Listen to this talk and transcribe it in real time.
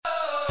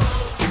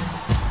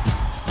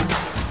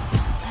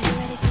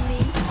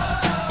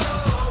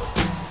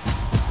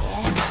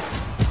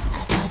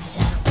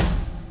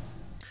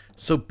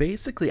So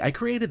basically, I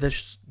created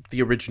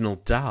the original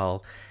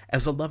doll,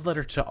 as a love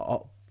letter to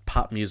all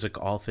pop music,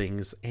 all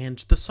things, and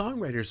the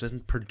songwriters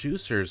and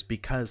producers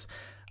because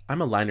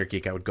I'm a liner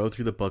geek. I would go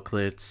through the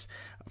booklets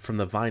from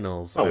the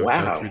vinyls. Oh, I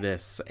would go through wow.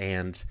 this,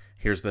 and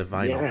here's the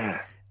vinyl.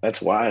 Yeah,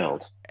 that's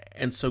wild.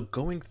 And so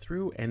going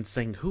through and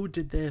saying who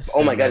did this,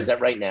 Oh my and God, is then,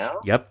 that right now?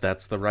 yep,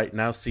 that's the Right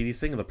Now CD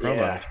single, the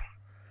Yeah, promo.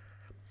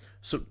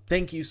 So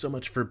thank you so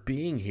much for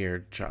being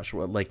here,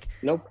 Joshua. Like,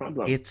 no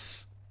problem.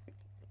 it's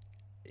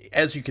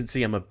as you can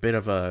see, I'm a bit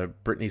of a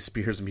Britney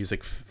Spears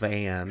music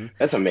fan.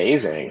 That's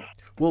amazing.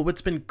 Well,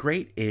 what's been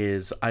great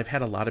is I've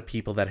had a lot of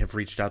people that have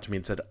reached out to me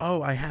and said,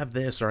 "Oh, I have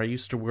this," or "I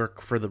used to work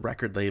for the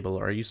record label,"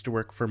 or "I used to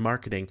work for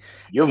marketing."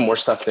 You have more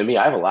stuff than me.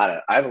 I have a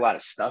lot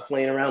of stuff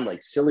laying around,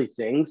 like silly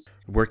things.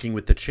 Working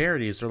with the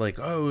charities, they're like,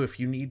 "Oh,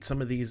 if you need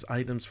some of these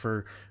items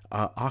for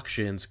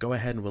auctions, go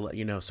ahead and we'll let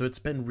you know." So it's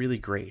been really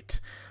great.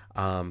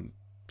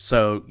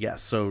 So yeah,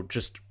 so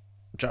just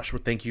Joshua,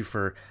 thank you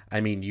for. I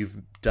mean,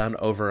 you've done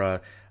over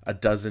a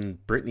dozen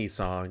Britney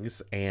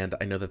songs, and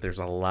I know that there's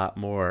a lot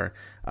more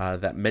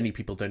that many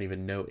people don't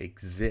even know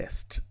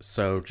exist.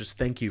 So just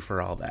thank you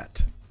for all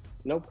that.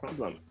 No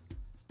problem.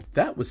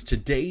 That was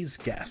today's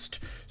guest,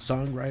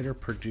 songwriter,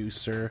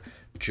 producer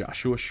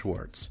Joshua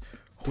Schwartz,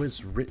 who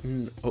has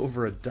written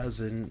over a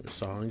dozen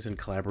songs and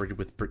collaborated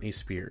with Britney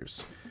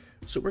Spears.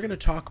 So we're going to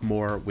talk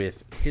more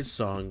with his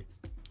song,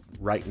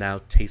 Right Now,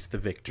 Taste the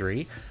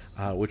Victory,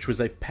 which was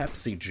a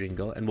Pepsi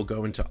jingle, and we'll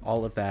go into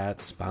all of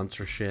that,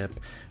 sponsorship,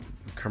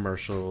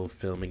 commercial,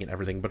 filming, and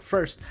everything. But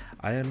first,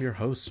 I am your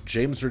host,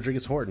 James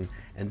Rodriguez Horton,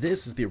 and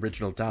this is The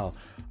Original Doll,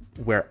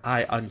 where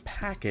I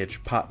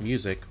unpackage pop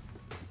music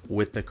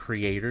with the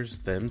creators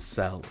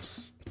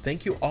themselves.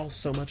 Thank you all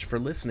so much for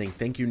listening.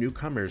 Thank you,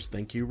 newcomers.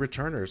 Thank you,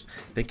 returners.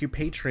 Thank you,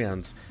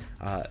 Patreons.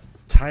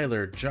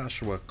 Tyler,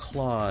 Joshua,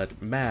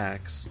 Claude,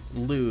 Max,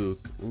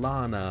 Luke,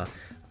 Lana,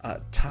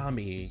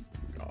 Tommy,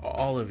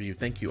 all of you.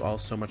 Thank you all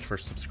so much for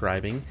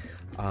subscribing.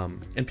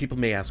 And people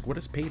may ask, what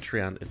is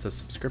Patreon? It's a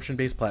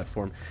subscription-based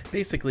platform.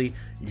 Basically,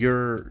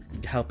 you're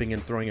helping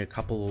and throwing a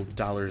couple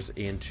dollars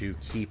in to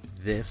keep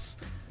this,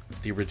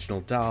 the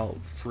original doll,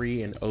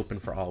 free and open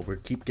for all. We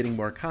keep getting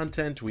more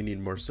content. We need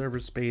more server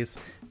space.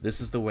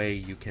 This is the way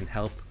you can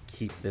help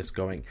keep this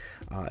going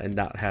and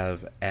not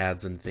have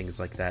ads and things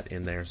like that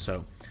in there.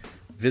 So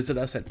visit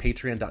us at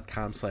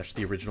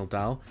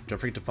patreon.com/theoriginaldoll. Don't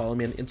forget to follow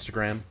me on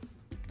Instagram,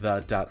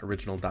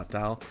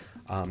 the.original.doll.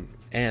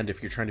 And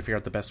if you're trying to figure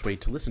out the best way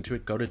to listen to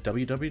it, go to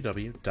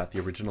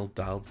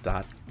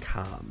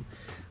www.theoriginaldoll.com.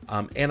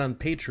 And on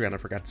Patreon, I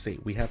forgot to say,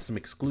 we have some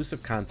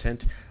exclusive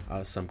content,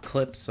 some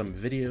clips, some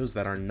videos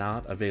that are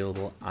not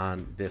available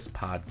on this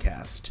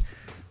podcast.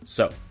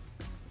 So,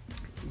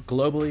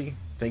 globally,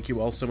 thank you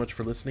all so much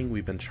for listening.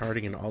 We've been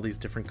charting in all these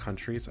different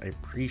countries. I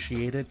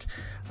appreciate it.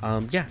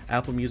 Yeah,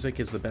 Apple Music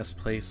is the best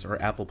place, or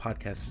Apple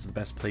Podcasts is the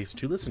best place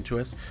to listen to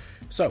us.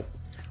 So,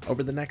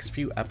 over the next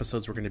few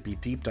episodes, we're going to be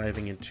deep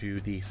diving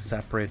into the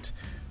separate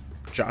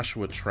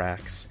Joshua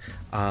tracks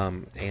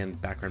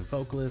and background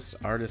vocalists,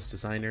 artists,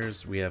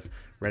 designers. We have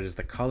Red is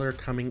the Color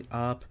coming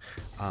up,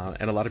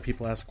 and a lot of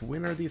people ask,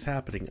 when are these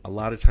happening? A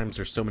lot of times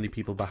there's so many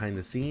people behind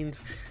the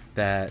scenes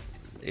that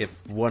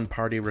if one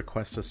party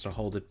requests us to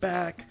hold it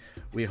back,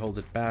 we hold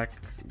it back,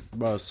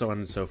 well, so on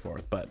and so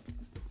forth. But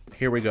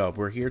here we go.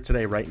 We're here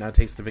today. Right Now,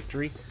 Taste the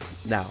Victory.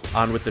 Now,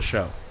 on with the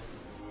show.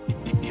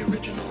 The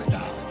Original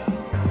Doll.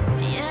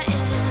 Yeah, yeah.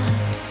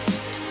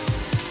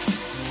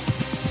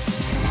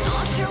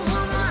 Don't you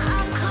want my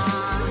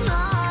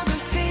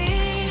iconography?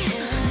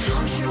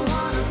 Don't you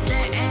wanna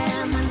stay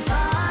and then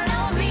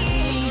follow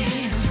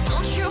me?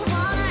 Don't you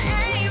wanna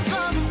aim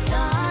for the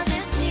stars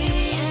and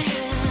see?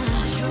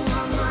 Don't you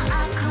want my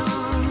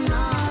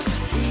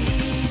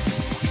iconography?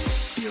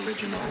 The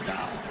Original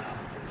Doll.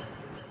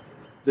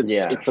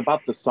 Yeah. It's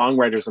about the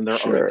songwriters and their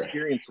Sure. own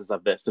experiences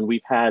of this, and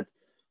we've had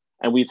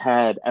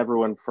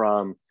everyone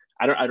from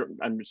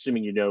I'm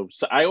assuming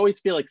so I always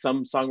feel like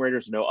some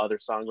songwriters know other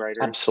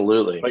songwriters,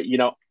 Absolutely. but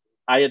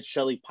I had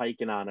Shelley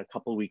Piken on a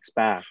couple weeks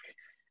back,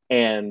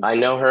 and I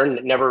know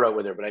her, never wrote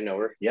with her, but I know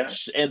her. Yeah.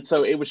 and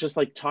so it was just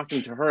like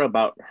talking to her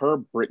about her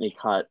Britney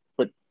cut,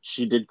 but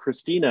she did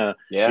Christina,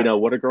 Yeah.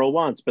 What a Girl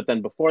Wants, but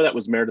then before that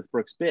was Meredith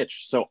Brooks'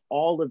 Bitch. So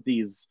all of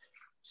these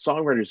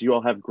songwriters, you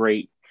all have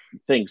great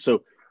things.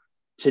 So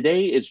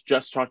today is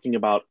just talking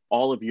about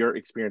all of your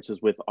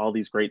experiences with all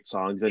these great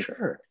songs and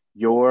Sure.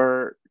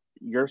 your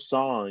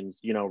songs,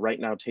 Right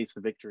Now, Taste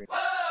the Victory. Are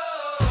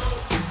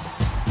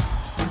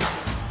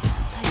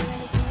you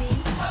ready for me?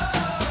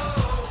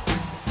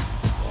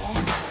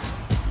 Yeah,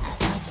 I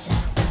thought so.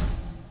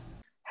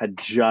 Had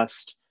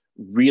just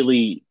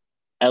really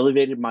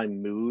elevated my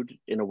mood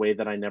in a way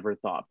that I never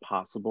thought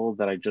possible,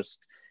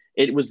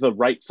 it was the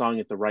right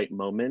song at the right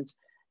moment.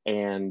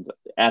 And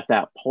at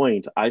that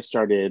point, I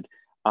started,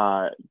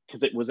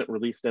 because it wasn't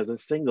released as a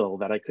single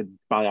that I could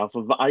buy off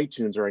of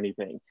iTunes or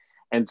anything.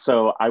 And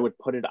so I would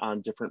put it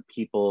on different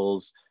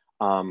people's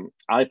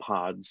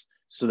iPods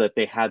so that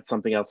they had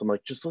something else. I'm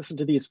like, just listen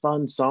to these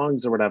fun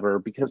songs or whatever,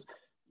 because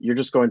you're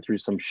just going through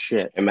some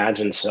shit.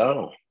 Imagine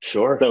so.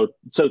 Sure.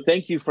 So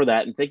thank you for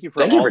that, and thank you for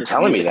Thank you all for this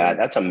telling me music. that.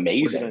 That's We're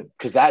amazing. gonna-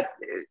 Because that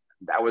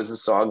was a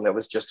song that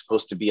was just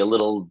supposed to be a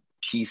little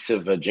piece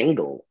of a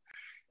jingle.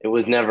 It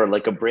was never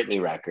like a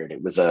Britney record.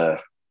 It was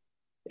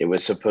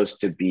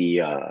supposed to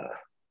be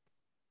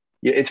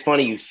yeah, it's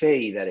funny you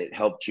say that it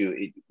helped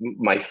you.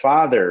 My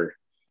father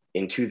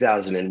in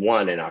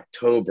 2001 in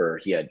October,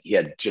 he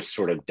had just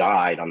sort of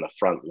died on the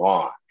front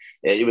lawn.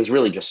 It was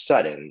really just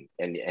sudden,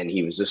 and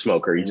he was a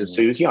smoker.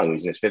 So he was young. He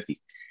was in his 50s,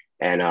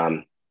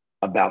 and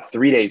about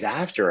 3 days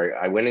after,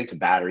 I went into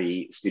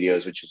Battery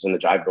Studios, which is in the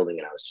Jive building,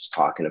 and I was just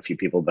talking to a few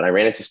people. But I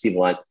ran into Steve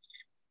Lunt,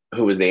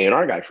 who was the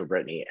A&R guy for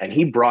Britney, and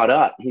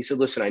he said,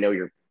 "Listen, I know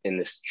you're in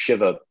this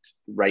Shiva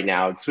right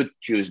now. It's what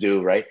Jews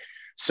do, right?"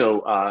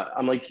 So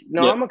I'm like,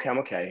 "No, Yep. I'm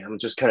okay. I'm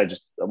just kind of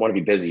I want to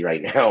be busy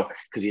right now,"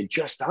 because he had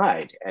just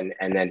died, and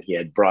then he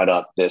had brought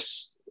up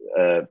this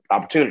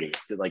opportunity.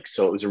 Like,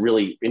 so it was a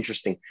really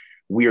interesting,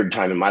 weird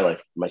time in my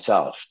life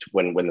myself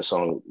when the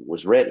song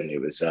was written.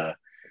 It was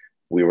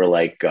we were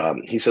like,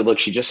 he said, "Look,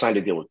 she just signed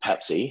a deal with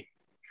Pepsi."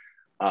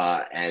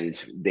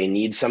 And they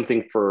need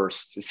something for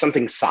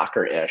something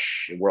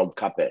soccer-ish, World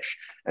Cup-ish,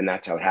 and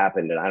that's how it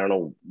happened. And I don't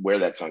know where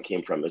that song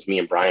came from. It was me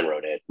and Brian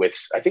wrote it with.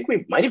 I think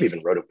we might have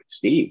even wrote it with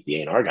Steve,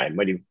 the A&R guy.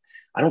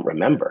 I don't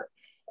remember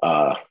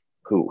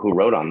who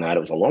wrote on that. It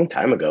was a long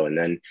time ago. And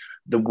then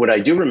what I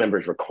do remember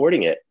is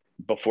recording it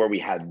before we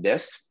had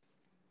this.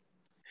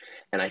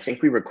 And I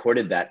think we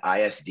recorded that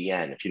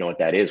ISDN, if you know what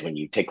that is, when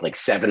you take like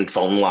 7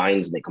 phone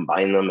lines and they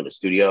combine them in a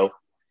studio.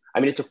 I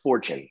mean, it's a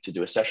fortune to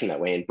do a session that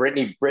way. And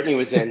Brittany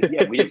was in,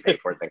 yeah, we didn't pay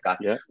for it, thank God.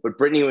 Yeah. But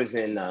Brittany was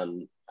in,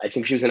 I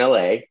think she was in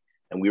LA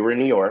and we were in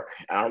New York.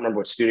 I don't remember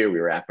what studio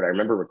we were at, but I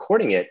remember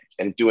recording it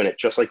and doing it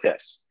just like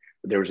this.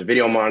 There was a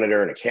video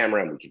monitor and a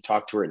camera and we could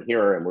talk to her and hear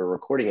her and we were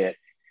recording it.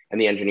 And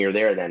the engineer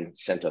there then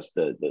sent us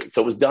so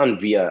it was done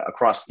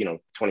across,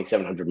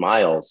 2,700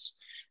 miles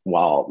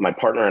while my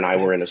partner and I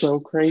were in a,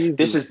 so crazy.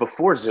 This is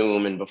before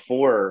Zoom and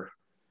before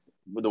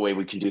the way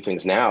we can do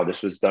things now.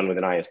 This was done with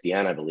an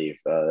ISDN, I believe,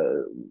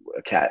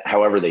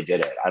 however they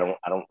did it. I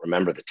don't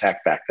remember the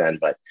tech back then,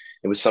 but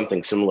it was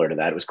something similar to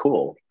that. It was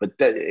cool, but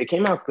it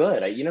came out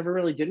good. You never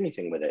really did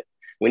anything with it.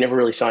 We never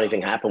really saw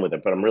anything happen with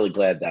it, but I'm really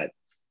glad that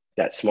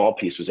that small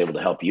piece was able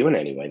to help you in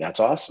any way. That's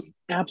awesome.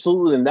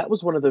 Absolutely. And that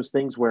was one of those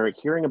things where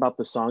hearing about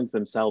the songs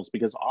themselves,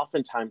 because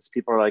oftentimes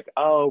people are like,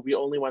 oh, we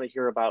only want to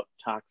hear about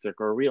Toxic,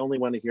 or we only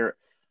want to hear,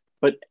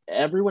 but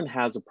everyone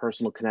has a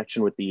personal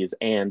connection with these.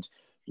 And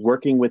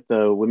working with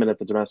the women at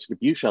the domestic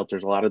abuse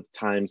shelters, a lot of the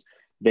times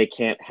they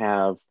can't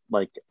have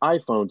like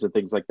iPhones and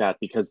things like that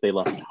because they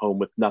left home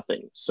with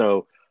nothing.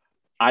 So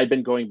I've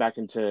been going back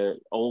into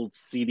old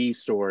CD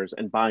stores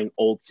and buying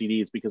old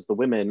CDs because the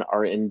women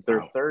are in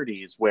their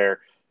 30s where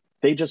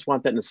they just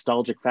want that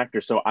nostalgic factor.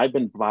 So I've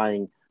been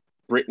buying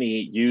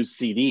Britney used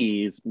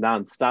CDs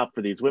nonstop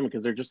for these women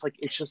because they're just like,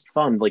 it's just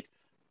fun. Like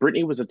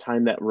Britney was a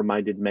time that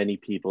reminded many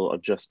people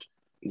of just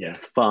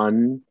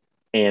fun.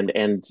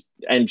 And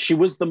she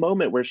was the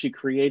moment where she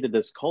created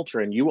this culture,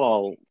 and you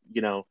all,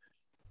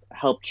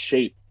 helped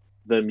shape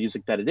the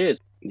music that it is.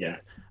 Yeah.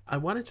 I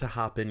wanted to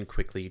hop in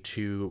quickly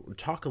to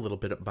talk a little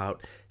bit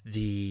about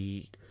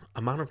the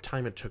amount of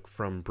time it took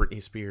from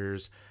Britney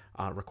Spears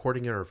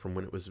recording it, or from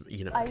when it was,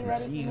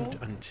 conceived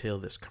until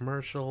this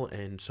commercial,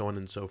 and so on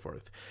and so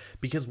forth.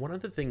 Because one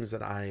of the things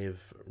that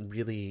I've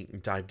really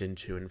dived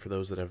into, and for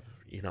those that have,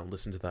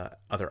 listened to the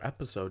other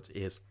episodes,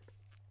 is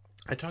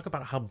I talk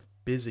about how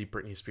busy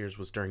Britney Spears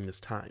was during this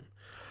time.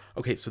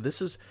 Okay, so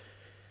this is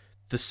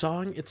the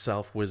song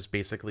itself was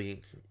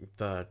basically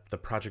the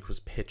project was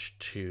pitched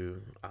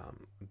to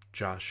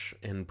Josh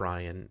and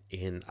Brian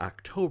in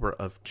October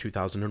of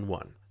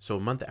 2001. So a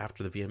month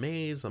after the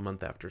VMAs, a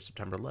month after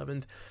September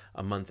 11th,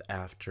 a month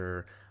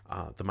after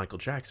the Michael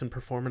Jackson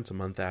performance, a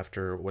month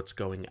after What's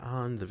Going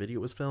On, the video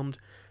was filmed.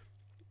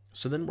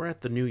 So then we're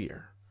at the new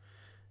year.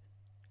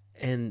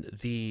 And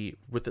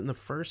within the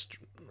first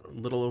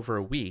little over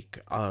a week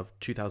of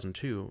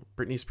 2002,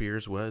 Britney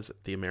Spears was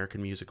at the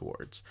American Music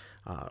Awards,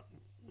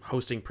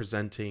 hosting,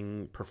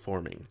 presenting,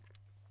 performing.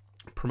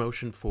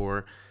 Promotion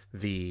for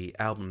the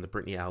album, the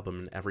Britney album,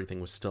 and everything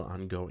was still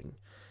ongoing.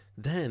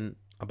 Then,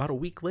 about a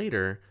week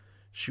later,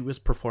 she was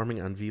performing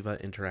on Viva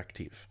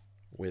Interactive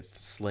with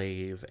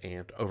Slave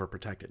and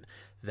Overprotected.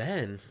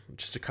 Then,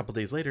 just a couple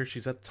days later,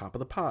 she's at the Top of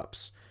the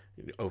Pops.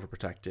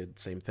 Overprotected,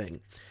 same thing.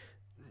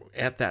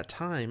 At that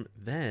time,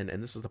 then,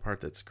 and this is the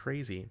part that's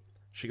crazy,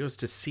 she goes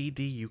to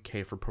CD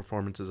UK for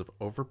performances of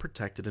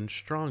Overprotected and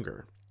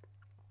Stronger.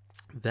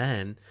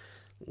 Then,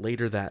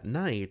 later that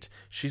night,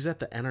 she's at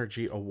the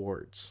NRG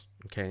Awards.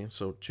 Okay,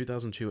 so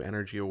 2002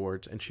 NRG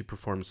Awards, and she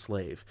performed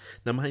Slave.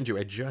 Now, mind you,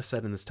 I just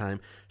said in this time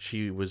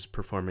she was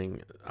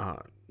performing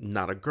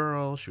Not a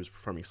Girl, she was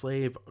performing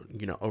Slave,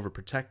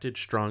 Overprotected,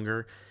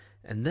 Stronger.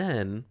 And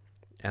then,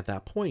 at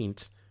that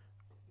point,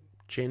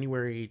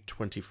 January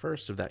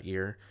 21st of that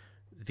year,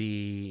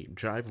 the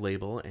Jive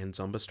label and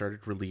Zumba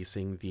started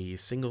releasing the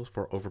single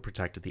for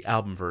Overprotected, the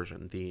album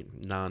version, the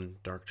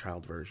non-Dark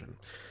Child version.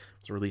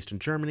 It was released in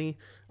Germany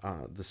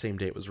the same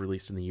day it was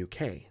released in the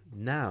UK.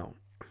 Now,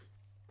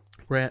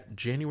 we're at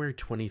January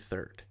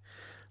 23rd,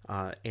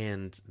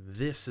 and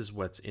this is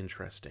what's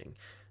interesting.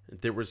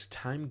 There was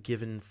time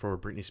given for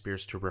Britney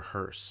Spears to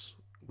rehearse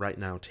Right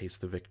Now,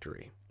 Taste the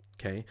Victory.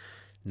 Okay?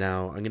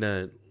 Now, I'm going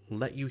to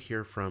let you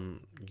hear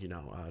from,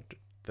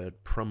 the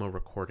promo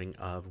recording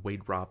of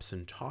Wade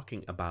Robson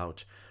talking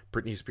about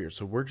Britney Spears.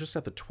 So we're just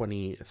at the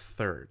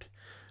 23rd,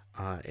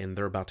 and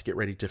they're about to get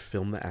ready to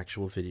film the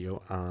actual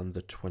video on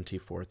the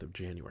 24th of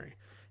January.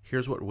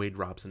 Here's what Wade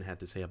Robson had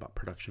to say about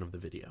production of the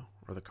video,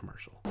 or the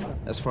commercial.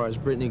 As far as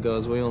Britney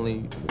goes, we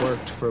only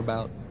worked for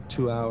about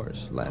 2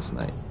 hours last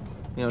night.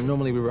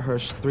 Normally we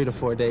rehearse 3 to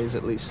 4 days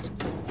at least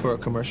for a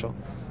commercial,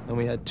 and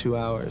we had 2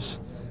 hours.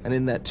 And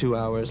in that 2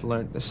 hours,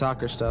 learned the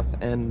soccer stuff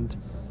and,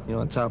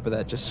 on top of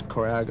that, just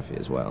choreography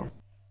as well.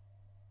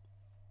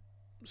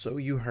 So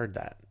you heard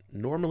that.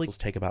 Normally it'll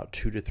take about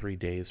 2 to 3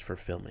 days for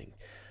filming.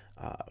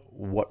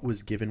 What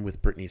was given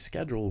with Britney's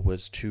schedule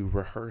was to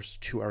rehearse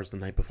 2 hours the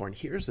night before. And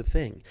here's the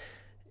thing.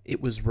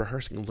 It was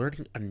rehearsing,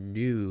 learning a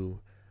new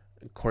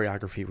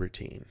choreography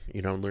routine,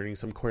 learning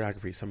some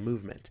choreography, some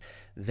movement,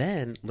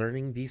 then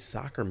learning these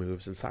soccer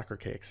moves and soccer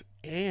kicks,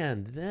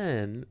 and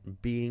then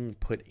being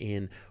put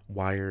in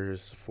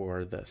wires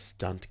for the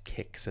stunt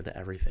kicks and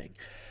everything.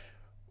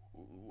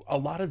 A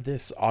lot of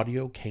this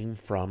audio came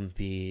from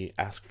the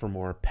Ask for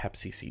More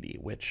Pepsi CD,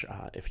 which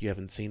if you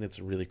haven't seen, it's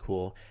a really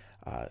cool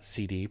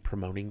CD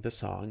promoting the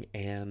song,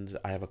 and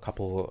I have a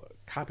couple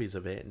copies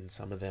of it, and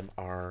some of them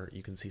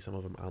you can see some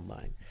of them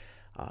online.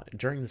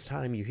 During this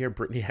time, you hear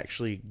Britney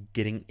actually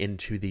getting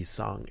into the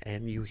song,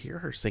 and you hear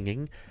her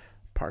singing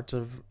parts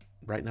of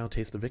Right Now,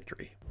 Taste the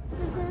Victory.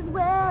 This is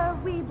where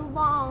we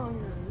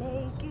belong,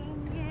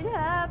 making it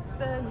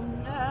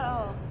happen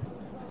now.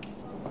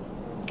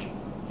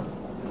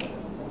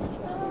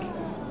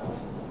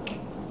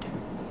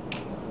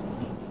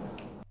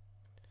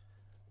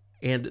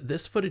 And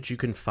this footage you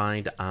can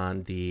find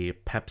on the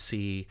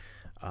Pepsi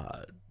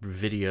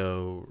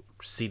video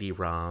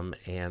CD-ROM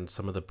and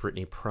some of the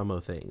Britney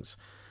promo things.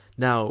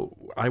 Now,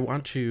 I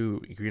want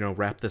to,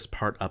 wrap this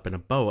part up in a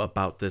bow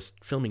about this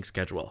filming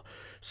schedule.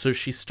 So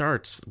she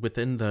starts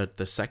within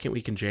the second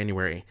week in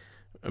January,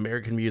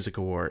 American Music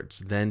Awards.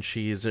 Then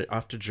she's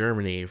off to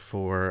Germany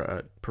for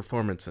a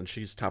performance, and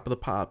she's Top of the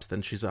Pops.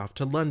 Then she's off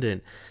to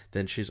London.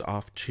 Then she's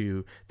off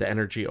to the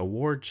Energy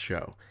Awards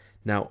show.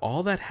 Now,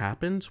 all that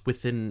happens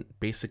within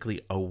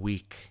basically a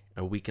week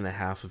and a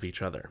half of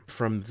each other.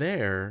 From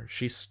there,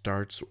 she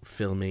starts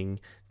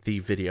filming the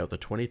video, the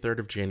 23rd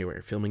of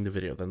January, filming the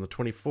video. Then the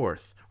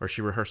 24th, or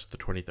she rehearsed the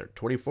 23rd.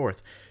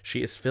 24th,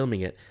 she is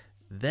filming it.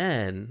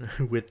 Then,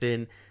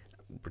 within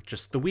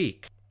just the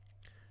week,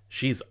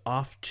 she's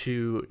off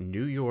to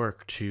New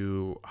York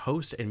to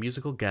host and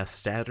musical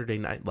guest Saturday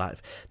Night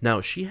Live. Now,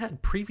 she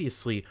had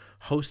previously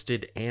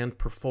hosted and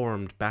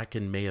performed back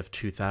in May of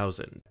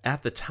 2000.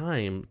 At the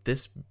time,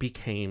 this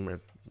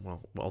became,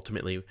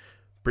 ultimately,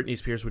 Britney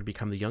Spears would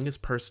become the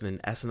youngest person in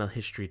SNL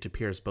history to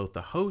appear as both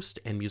the host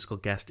and musical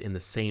guest in the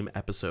same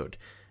episode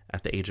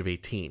at the age of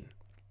 18.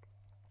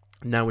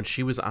 Now, when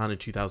she was on in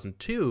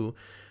 2002,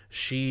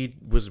 she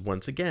was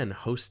once again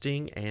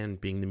hosting and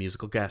being the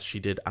musical guest.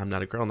 She did I'm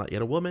Not a Girl, Not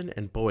Yet a Woman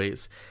and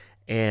Boys,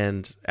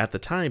 and at the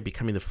time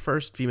becoming the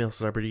first female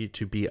celebrity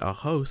to be a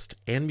host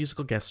and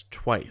musical guest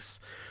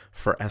twice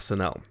for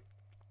SNL.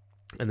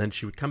 And then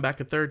she would come back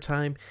a third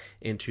time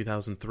in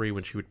 2003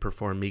 when she would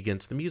perform Me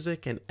Against the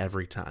Music and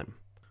Every Time.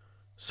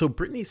 So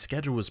Britney's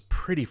schedule was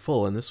pretty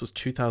full, and this was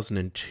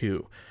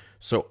 2002.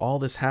 So all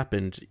this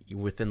happened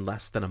within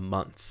less than a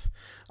month.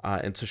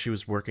 And so she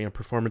was working on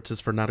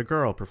performances for Not a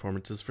Girl,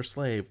 performances for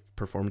Slave,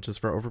 performances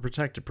for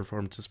Overprotected,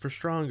 performances for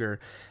Stronger.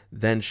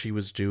 Then she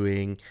was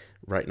doing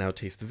Right Now,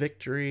 Taste the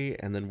Victory,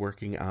 and then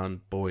working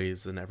on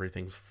Boys and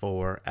everything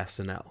for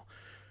SNL.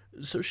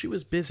 So she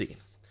was busy.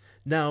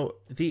 Now,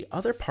 the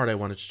other part I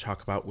wanted to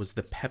talk about was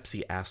the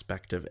Pepsi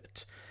aspect of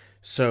it.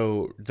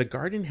 So The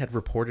Guardian had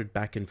reported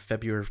back in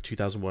February of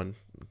 2001,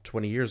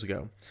 20 years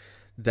ago,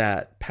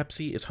 that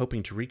Pepsi is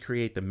hoping to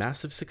recreate the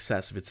massive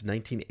success of its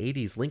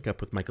 1980s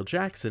link-up with Michael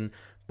Jackson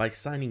by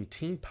signing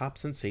teen pop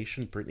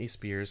sensation Britney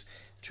Spears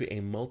to a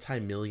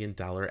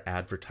multi-million-dollar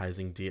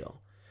advertising deal.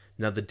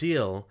 Now, the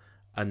deal,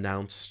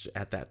 announced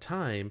at that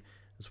time,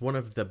 is one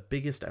of the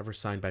biggest ever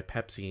signed by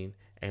Pepsi,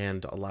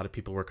 and a lot of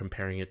people were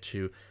comparing it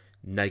to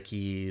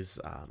Nike's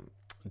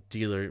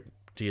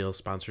deal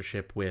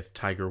sponsorship with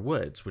Tiger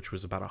Woods, which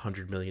was about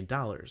 $100 million.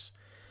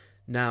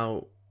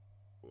 Now,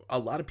 a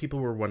lot of people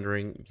were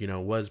wondering,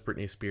 was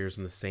Britney Spears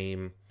in the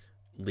same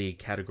league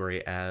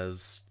category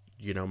as,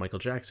 Michael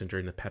Jackson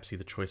during the Pepsi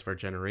The Choice of Our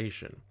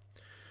Generation?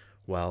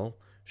 Well,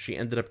 she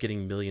ended up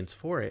getting millions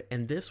for it,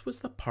 and this was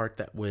the part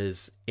that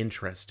was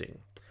interesting.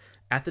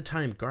 At the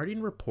time,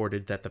 Guardian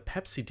reported that the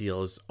Pepsi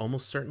deal is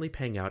almost certainly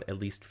paying out at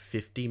least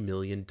 $50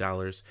 million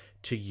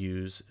to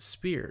use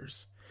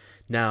Spears.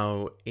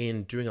 Now,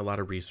 in doing a lot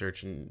of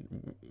research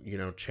and,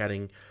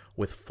 chatting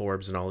with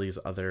Forbes and all these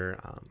other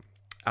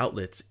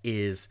outlets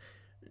is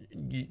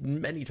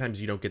many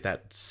times you don't get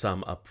that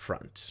sum up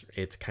front.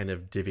 It's kind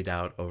of divvied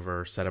out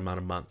over a set amount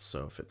of months.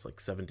 So if it's like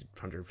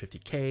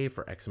 $750K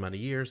for X amount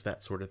of years,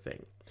 that sort of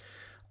thing.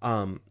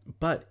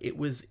 But it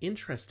was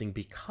interesting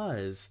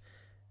because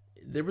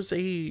there was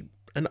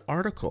an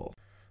article.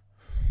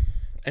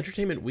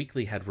 Entertainment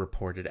Weekly had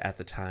reported at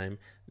the time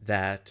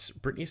that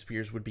Britney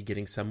Spears would be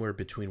getting somewhere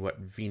between what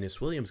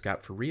Venus Williams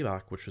got for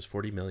Reebok, which was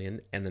 $40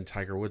 million, and then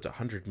Tiger Woods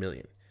 $100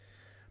 million.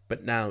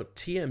 But now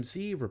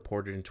TMZ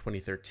reported in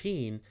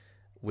 2013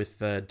 with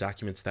the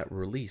documents that were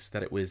released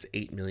that it was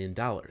 $8 million.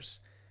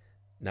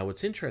 Now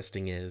what's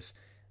interesting is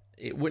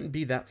it wouldn't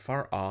be that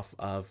far off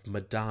of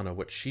Madonna,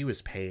 what she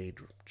was paid.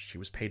 She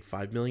was paid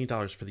 $5 million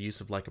for the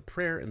use of Like a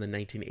Prayer in the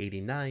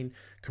 1989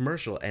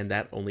 commercial, and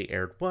that only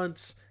aired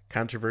once.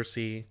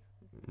 Controversy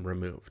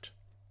removed.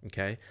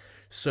 Okay?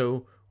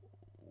 So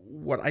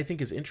what I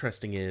think is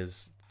interesting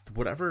is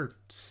whatever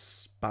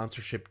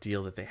sponsorship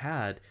deal that they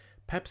had,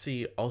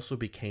 Pepsi also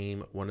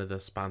became one of the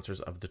sponsors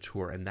of the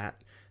tour, and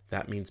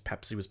that means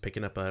Pepsi was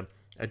picking up a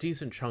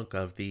decent chunk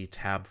of the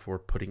tab for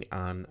putting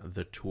on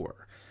the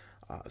tour.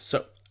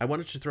 So I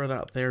wanted to throw that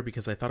out there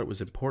because I thought it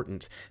was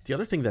important. The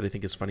other thing that I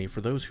think is funny,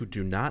 for those who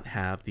do not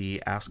have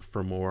the Ask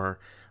for More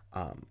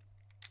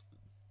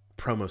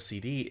promo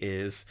CD,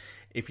 is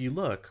if you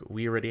look,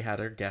 we already had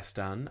our guest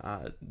on,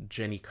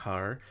 Jenny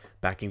Carr,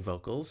 backing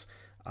vocals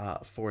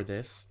for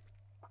this.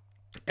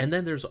 And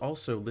then there's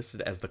also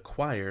listed as the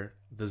choir,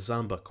 the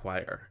Zamba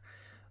Choir.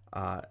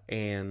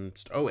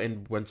 And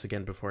once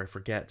again, before I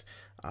forget,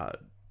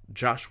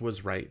 Josh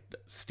was right.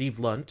 Steve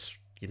Lunt,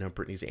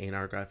 Britney's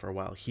A&R guy for a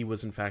while, he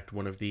was in fact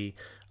one of the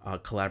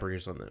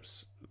collaborators on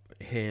this.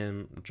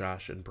 Him,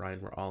 Josh, and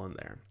Brian were all in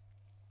there.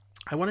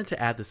 I wanted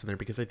to add this in there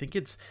because I think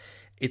it's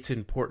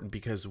important,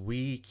 because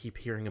we keep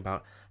hearing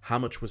about how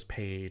much was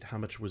paid, how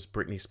much was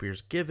Britney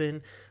Spears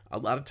given. A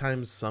lot of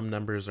times some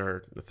numbers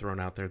are thrown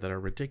out there that are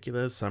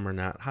ridiculous, some are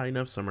not high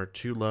enough, some are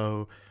too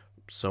low,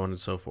 so on and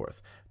so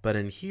forth. But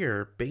in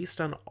here,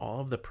 based on all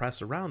of the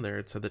press around there,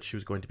 it said that she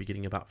was going to be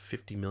getting about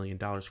 $50 million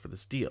for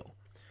this deal.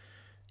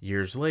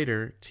 Years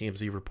later,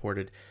 TMZ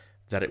reported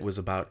that it was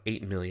about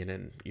 $8 million,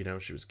 and,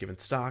 she was given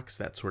stocks,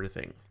 that sort of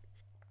thing.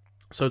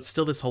 So it's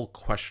still this whole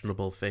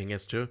questionable thing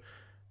as to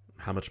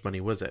how much money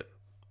was it.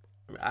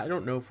 I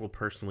don't know if we'll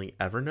personally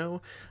ever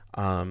know.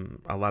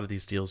 A lot of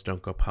these deals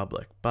don't go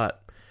public.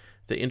 But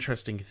the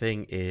interesting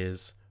thing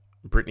is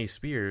Britney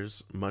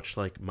Spears, much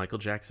like Michael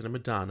Jackson and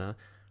Madonna,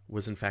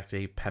 was in fact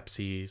a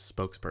Pepsi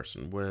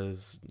spokesperson,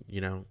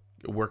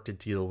 worked a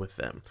deal with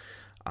them.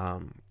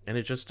 And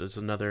it just is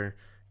another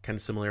kind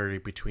of similarity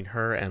between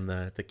her and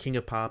the King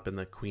of Pop and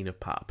the Queen of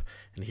Pop.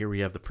 And here we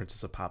have the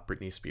Princess of Pop,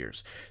 Britney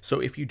Spears. So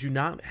if you do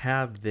not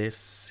have this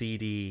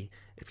CD,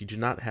 if you do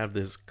not have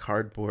this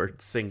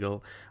cardboard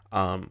single,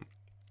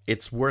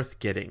 it's worth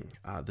getting.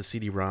 The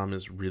CD-ROM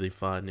is really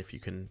fun if you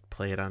can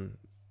play it on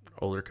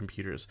older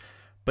computers.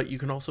 But you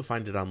can also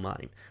find it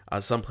online.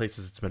 Some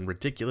places it's been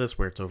ridiculous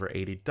where it's over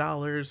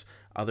 $80.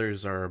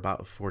 Others are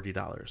about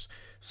 $40.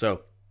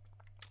 So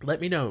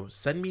let me know.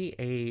 Send me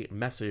a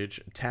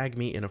message. Tag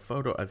me in a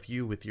photo of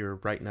you with your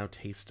Right Now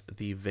Taste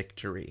the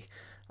Victory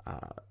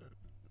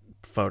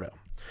photo.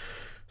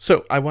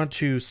 So I want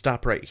to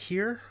stop right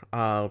here.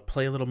 I'll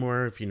play a little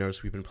more. If you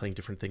notice, we've been playing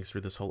different things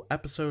through this whole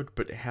episode,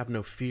 but have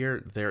no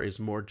fear. There is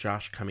more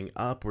Josh coming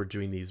up. We're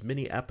doing these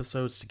mini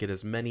episodes to get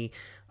as many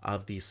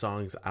of these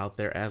songs out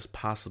there as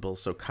possible.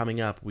 So coming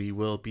up, we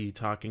will be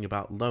talking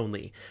about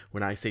Lonely.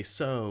 When I Say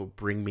So,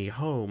 Bring Me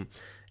Home.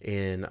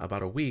 In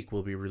about a week,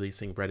 we'll be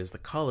releasing Red is the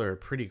Color,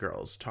 Pretty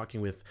Girls,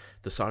 talking with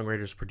the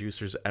songwriters,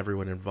 producers,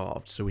 everyone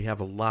involved. So we have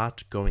a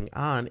lot going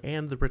on,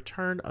 and the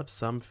return of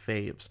some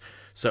faves.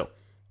 So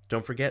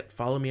don't forget,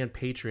 follow me on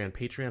Patreon,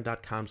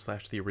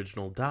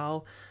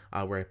 patreon.com/theoriginaldoll,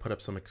 where I put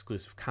up some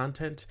exclusive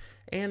content,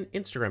 and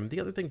Instagram.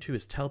 The other thing, too,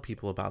 is tell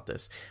people about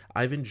this.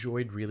 I've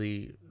enjoyed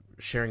really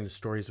sharing the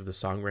stories of the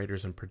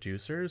songwriters and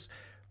producers,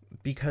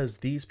 because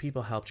these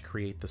people helped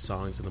create the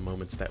songs and the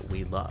moments that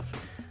we love.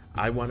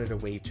 I wanted a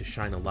way to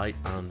shine a light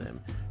on them,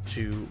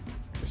 to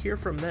hear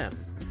from them.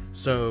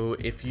 So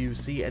if you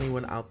see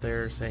anyone out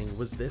there saying,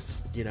 was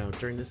this,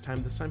 during this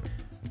time,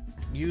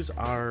 use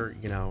our,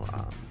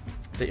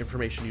 the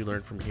information you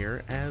learned from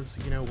here as,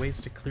 ways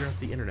to clear up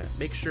the internet.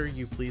 Make sure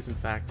you please, in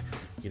fact,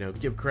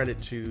 give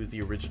credit to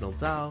the Original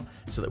Doll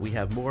so that we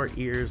have more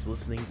ears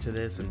listening to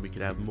this and we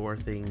could have more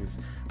things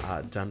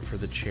done for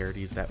the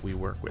charities that we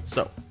work with.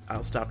 So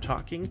I'll stop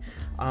talking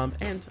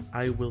and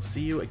I will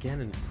see you again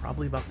in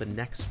probably about the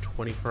next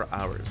 24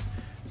 hours.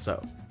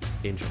 So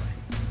enjoy.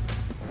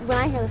 When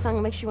I hear the song,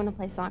 it makes you want to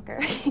play soccer.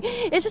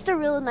 It's just a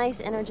real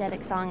nice,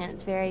 energetic song, and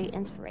it's very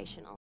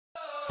inspirational.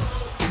 Are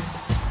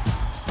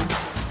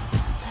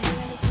you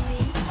ready for me?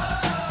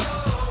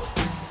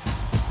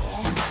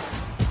 Yeah,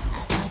 I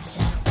thought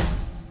so.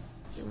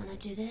 You wanna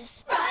do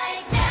this?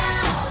 Right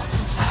now!